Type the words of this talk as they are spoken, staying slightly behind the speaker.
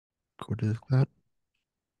Go to that.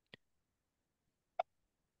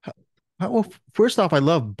 How, well, first off, I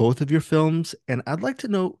love both of your films, and I'd like to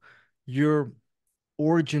know your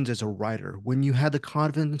origins as a writer. When you had the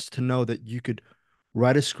confidence to know that you could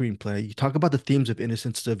write a screenplay, you talk about the themes of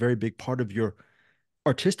innocence is a very big part of your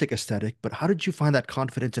artistic aesthetic, but how did you find that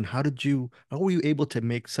confidence and how were you able to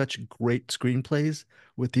make such great screenplays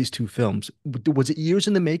with these two films? Was it years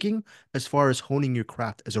in the making as far as honing your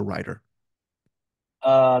craft as a writer?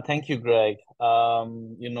 Thank you, Greg.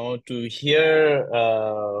 To hear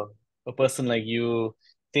a person like you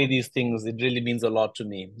say these things, it really means a lot to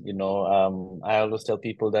me. I always tell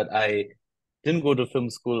people that I didn't go to film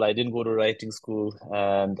school, I didn't go to writing school,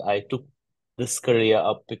 and I took this career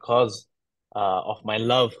up because of my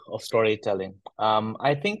love of storytelling.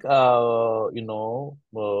 I think a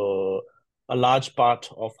large part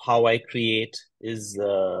of how I create is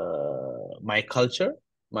my culture,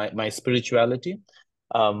 my spirituality.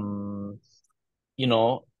 Um, you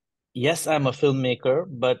know, yes, I'm a filmmaker,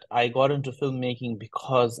 but I got into filmmaking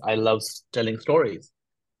because I love telling stories.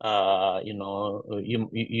 You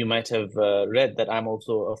might have read that I'm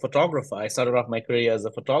also a photographer. I started off my career as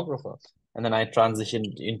a photographer, and then I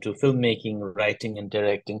transitioned into filmmaking, writing, and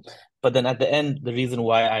directing. But then at the end, the reason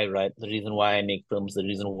why I write, the reason why I make films, the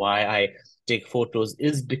reason why I take photos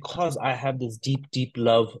is because I have this deep, deep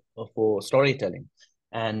love for storytelling.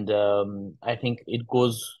 And I think it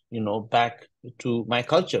goes, back to my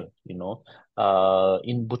culture. In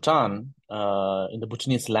Bhutan, in the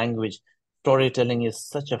Bhutanese language, storytelling is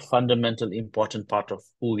such a fundamental, important part of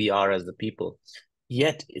who we are as a people.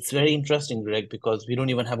 Yet it's very interesting, Greg, because we don't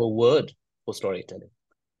even have a word for storytelling.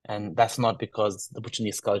 And that's not because the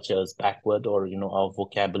Bhutanese culture is backward, or, our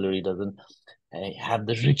vocabulary doesn't have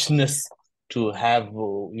the richness to have,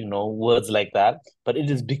 words like that, but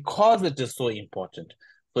it is because it is so important.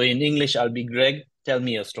 So in English, I'll be Greg, tell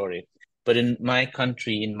me a story. But in my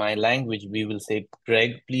country, in my language, we will say,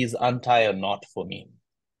 Greg, please untie a knot for me.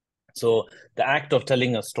 So the act of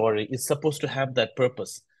telling a story is supposed to have that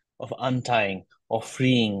purpose of untying, of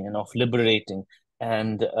freeing, and of liberating.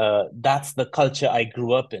 And that's the culture I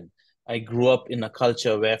grew up in. I grew up in a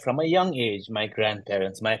culture where, from a young age, my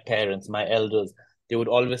grandparents, my parents, my elders, they would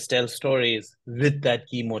always tell stories with that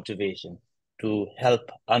key motivation to help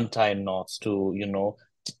untie knots, to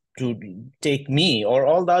take me or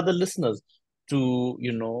all the other listeners to,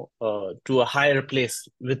 to a higher place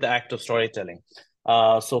with the act of storytelling.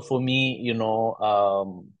 So for me,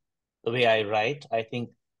 the way I write, I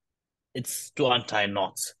think it's to untie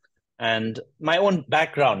knots. And my own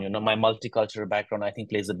background, my multicultural background, I think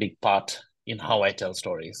plays a big part in how I tell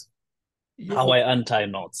stories, Yeah, how I untie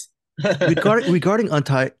knots. regarding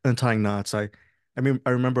untying knots, I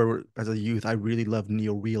remember as a youth I really loved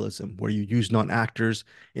neorealism, where you use non-actors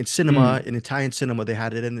in cinema. Mm, In Italian cinema, they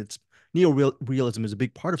had it, and it's neorealism is a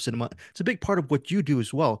big part of cinema. It's a big part of what you do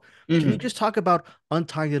as well. Can you mhm, just talk about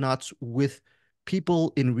untying the knots with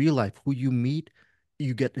people in real life who you meet?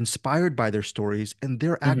 You get inspired by their stories, and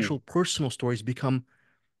their mhm. actual personal stories become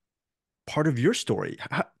part of your story.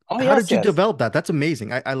 Oh, How yes, did you yes. develop that? That's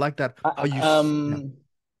amazing. I like that. I, How you, I- um,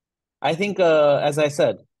 I think, as I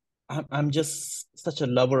said, I'm just such a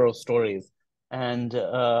lover of stories, and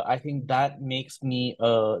I think that makes me,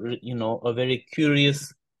 a very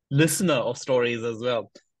curious listener of stories as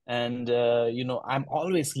well. And I'm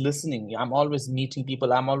always listening. I'm always meeting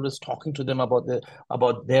people. I'm always talking to them about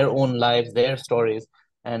their own lives, their stories.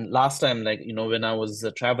 And last time, like when I was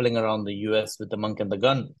traveling around the U.S. with the Monk and the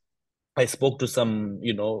Gun, I spoke to some,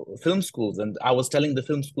 film schools, and I was telling the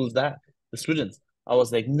film schools that the students, I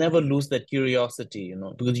was like, never lose that curiosity,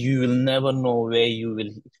 because you will never know where you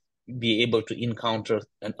will be able to encounter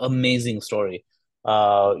an amazing story.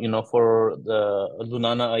 For the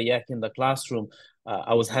Lunana A Yak in the classroom,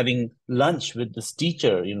 I was having lunch with this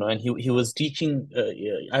teacher, and he was teaching.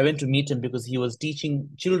 I went to meet him because he was teaching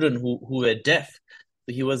children who were deaf.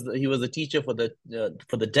 So he was a teacher for the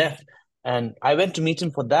deaf, and I went to meet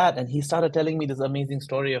him for that, and he started telling me this amazing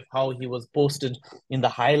story of how he was posted in the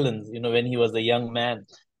Highlands, when he was a young man.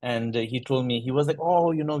 And he told me, he was like,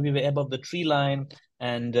 oh, we were above the tree line,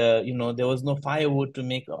 and there was no firewood to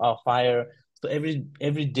make a fire. So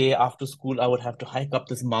every day after school, I would have to hike up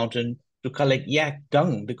this mountain to collect yak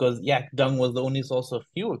dung, because yak dung was the only source of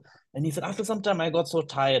fuel. And he said, after some time, I got so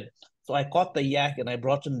tired. So I caught the yak and I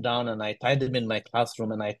brought him down and I tied him in my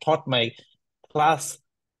classroom and I taught my class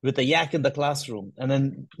with a yak in the classroom. And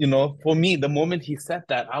then, for me, the moment he said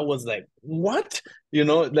that, I was like, what?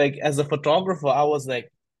 Like as a photographer, I was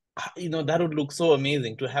like, that would look so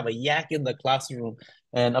amazing to have a yak in the classroom.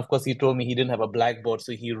 And of course, he told me he didn't have a blackboard,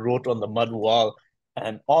 so he wrote on the mud wall.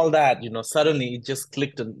 and all that, suddenly it just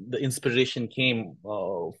clicked, and the inspiration came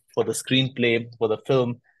for the screenplay, for the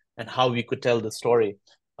film, and how we could tell the story.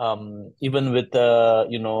 Even with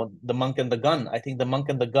the monk and the gun, I think the monk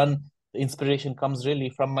and the gun, the inspiration comes really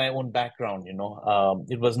from my own background.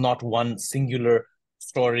 It was not one singular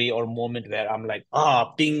story or moment where I'm like,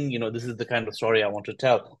 ping, this is the kind of story I want to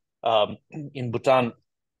tell. In Bhutan,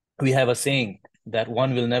 we have a saying that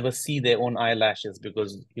one will never see their own eyelashes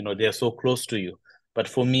because they're so close to you. But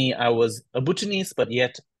for me, I was a Bhutanese, but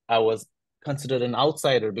yet I was considered an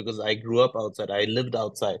outsider because I grew up outside, I lived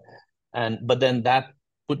outside. And but then that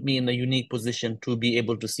put me in a unique position to be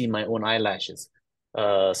able to see my own eyelashes.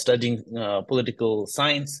 Studying political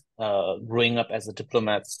science, growing up as a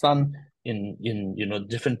diplomat's son in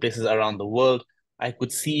different places around the world, I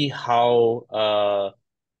could see how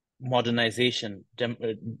modernization,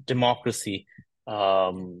 democracy,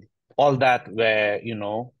 all that where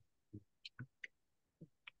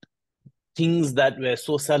things that were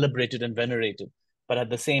so celebrated and venerated. But at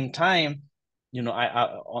the same time,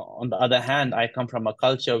 on the other hand, I come from a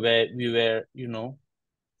culture where we were,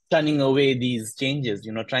 shunning away these changes,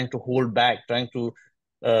 trying to hold back, trying to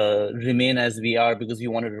remain as we are because we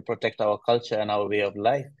wanted to protect our culture and our way of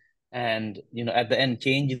life. And, at the end,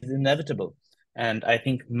 change is inevitable. And I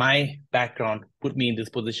think my background put me in this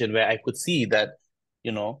position where I could see that,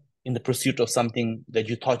 in the pursuit of something that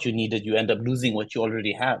you thought you needed, you end up losing what you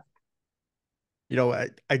already have.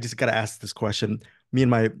 I just got to ask this question. Me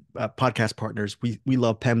and my podcast partners, we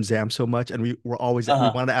love Pem Zam so much, and we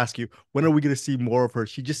Uh-huh. wanted to ask you, when are we going to see more of her?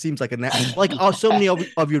 She just seems like like, oh, so many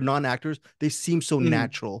of your non-actors, they seem so Mhm,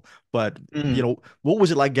 natural. But mhm. what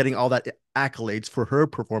was it like getting all that accolades for her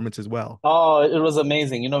performance as well? Oh, it was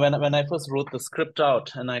amazing. When I first wrote the script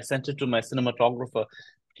out and I sent it to my cinematographer,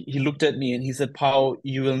 he looked at me and he said, "Pao,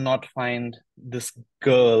 you will not find this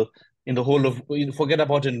girl in the whole of, forget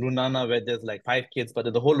about in Lunana where there's like 5 kids, but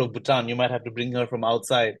in the whole of Bhutan, you might have to bring her from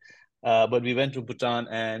outside." But we went to Bhutan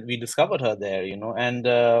and we discovered her there, And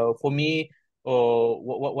for me,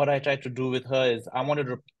 what I tried to do with her is I wanted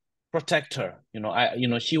to protect her.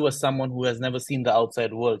 She was someone who has never seen the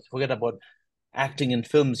outside world. Forget about acting in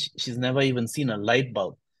films. She's never even seen a light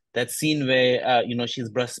bulb. That scene where she's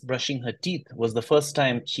brushing her teeth was the first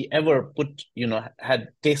time she ever had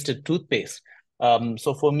tasted toothpaste.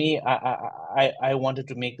 So for me, I wanted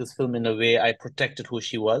to make this film in a way I protected who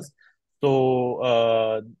she was.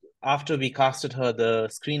 So after we casted her, the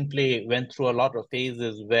screenplay went through a lot of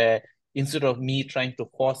phases where instead of me trying to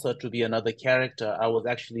force her to be another character, I was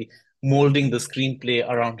actually molding the screenplay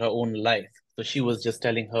around her own life. So she was just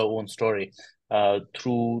telling her own story.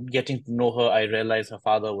 Through getting to know her, I realized her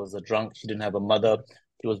father was a drunk. She didn't have a mother.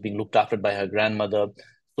 She was being looked after by her grandmother.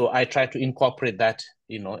 So I tried to incorporate that,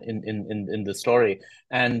 in the story.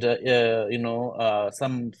 And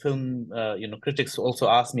some film, critics also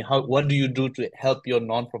ask me, what do you do to help your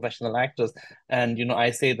non-professional actors? And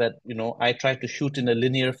I say that I try to shoot in a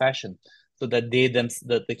linear fashion so that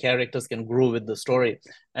the characters can grow with the story.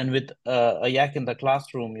 And with a yak in the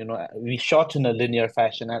classroom, we shot in a linear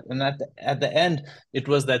fashion. And at the end, it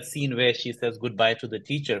was that scene where she says goodbye to the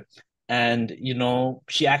teacher. And,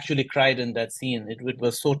 she actually cried in that scene. It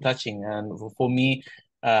was so touching. And for me,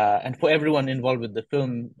 and for everyone involved with the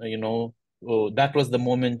film, that was the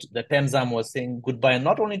moment that Pem Zam was saying goodbye,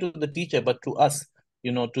 not only to the teacher, but to us,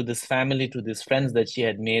 to this family, to these friends that she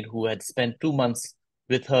had made who had spent 2 months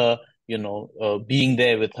with her, being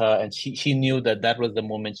there with her, and she knew that that was the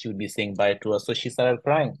moment she would be saying bye to us, so she started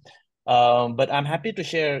crying. But I'm happy to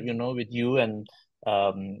share, with you and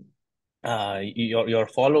um, your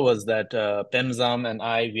followers that Pem Zam and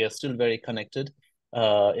I, we are still very connected.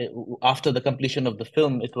 After the completion of the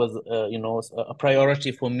film, it was a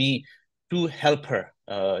priority for me to help her,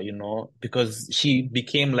 because she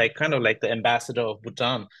became like kind of like the ambassador of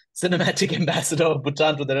Bhutan, cinematic ambassador of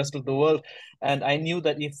Bhutan to the rest of the world. And I knew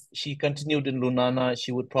that if she continued in Lunana,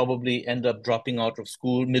 she would probably end up dropping out of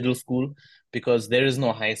school, middle school, because there is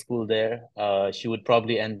no high school there. She would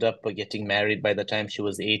probably end up getting married by the time she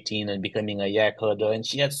was 18 and becoming a yak herder. And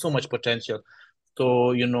she had so much potential.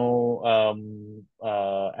 So,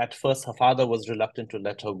 at first her father was reluctant to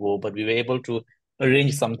let her go, but we were able to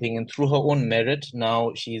arrange something. And through her own merit,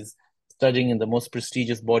 now she's studying in the most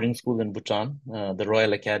prestigious boarding school in Bhutan, the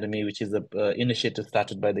Royal Academy, which is a initiative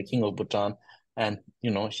started by the King of Bhutan. And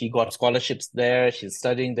she got scholarships there. She's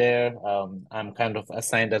studying there. I'm kind of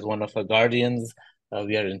assigned as one of her guardians.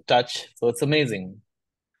 We are in touch, so it's amazing.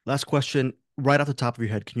 Last question, right off the top of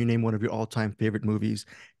your head, can you name one of your all-time favorite movies?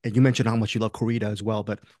 And you mentioned how much you love Corrida as well,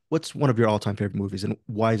 but what's one of your all-time favorite movies, and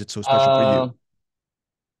why is it so special for you?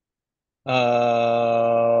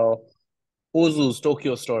 Uh, uh, Ozu's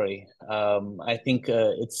Tokyo Story. I think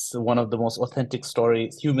it's one of the most authentic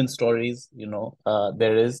stories, human stories,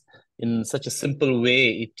 there is. In such a simple way,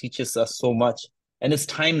 it teaches us so much. And it's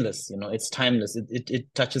timeless, it's timeless. It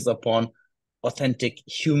touches upon authentic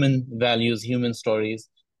human values, human stories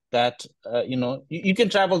that, you can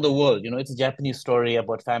travel the world. It's a Japanese story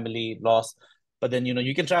about family loss, but then,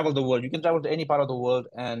 you can travel the world. You can travel to any part of the world,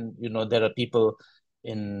 and, there are people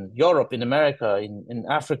in Europe, in America, in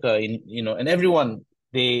Africa, and everyone,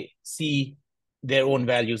 they see their own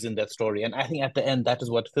values in that story. And I think at the end, that is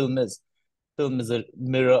what film is. Film is a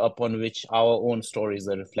mirror upon which our own stories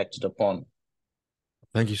are reflected upon.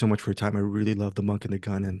 Thank you so much for your time. I really love The Monk and the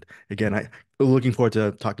Gun. And again, I'm looking forward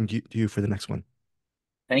to talking to you for the next one.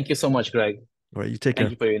 Thank you so much, Greg. All right, you take Thank care.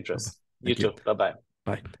 you for your Bye-bye. interest. You Thank you. too. Bye bye.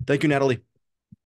 Bye. Thank you, Natalie.